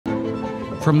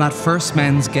From that first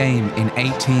men's game in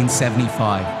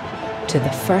 1875 to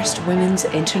the first women's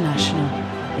international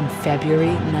in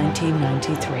February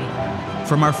 1993.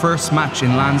 From our first match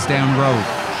in Lansdowne Road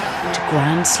to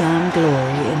Grand Slam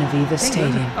glory in Aviva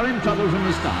Stadium. Are in trouble from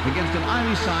the start against an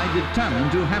Irish side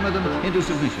determined to hammer them into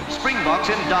submission. Springboks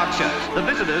in dark shirts. The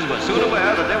visitors were soon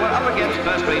aware that they were up against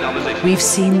first-rate opposition. We've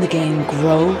seen the game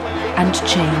grow and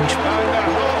change.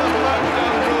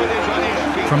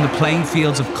 From the playing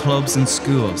fields of clubs and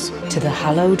schools to the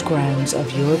hallowed grounds of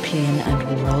European and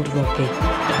world rugby.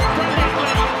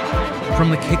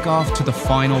 From the kick-off to the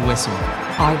final whistle,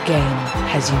 our game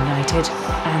has united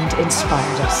and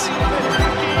inspired us.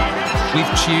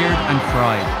 We've cheered and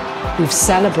cried. We've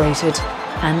celebrated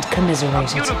and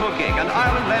commiserated. A beautiful kick, and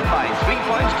Ireland led by 3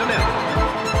 points to 0.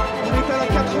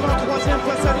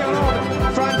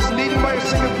 France leading by a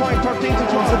single point, 13 to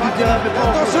 12.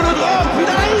 Attention le drop, il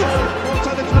arrive.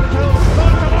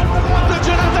 De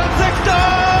Jonathan Sexton.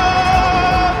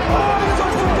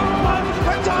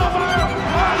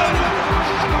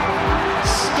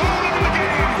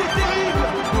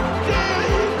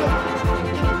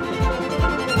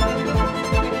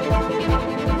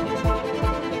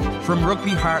 From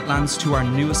rugby heartlands to our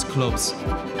newest clubs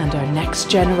and our next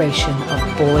generation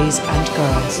of boys and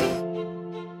girls,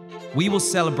 we will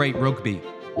celebrate rugby,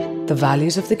 the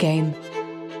values of the game,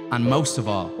 and most of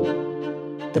all,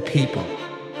 the people.